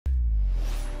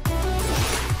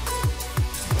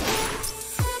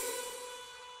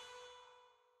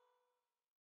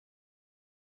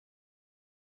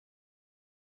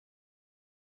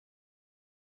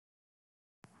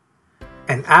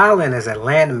An island is a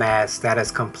landmass that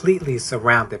is completely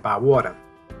surrounded by water.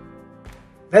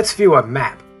 Let's view a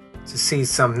map to see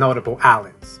some notable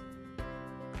islands.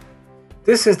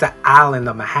 This is the island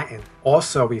of Manhattan,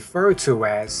 also referred to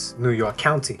as New York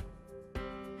County.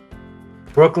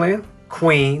 Brooklyn,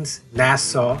 Queens,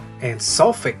 Nassau, and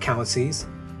Suffolk counties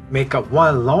make up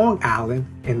one long island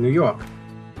in New York.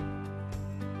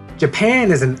 Japan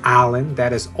is an island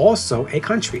that is also a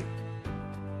country.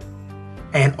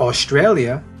 And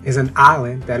Australia is an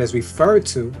island that is referred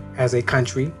to as a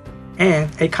country and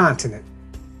a continent.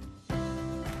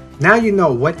 Now you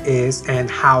know what is and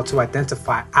how to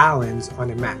identify islands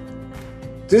on a map.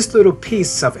 This little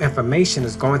piece of information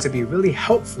is going to be really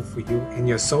helpful for you in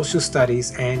your social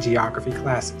studies and geography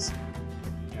classes.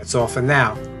 That's all for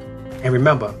now, and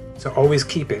remember to always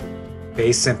keep it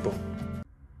Bey Simple.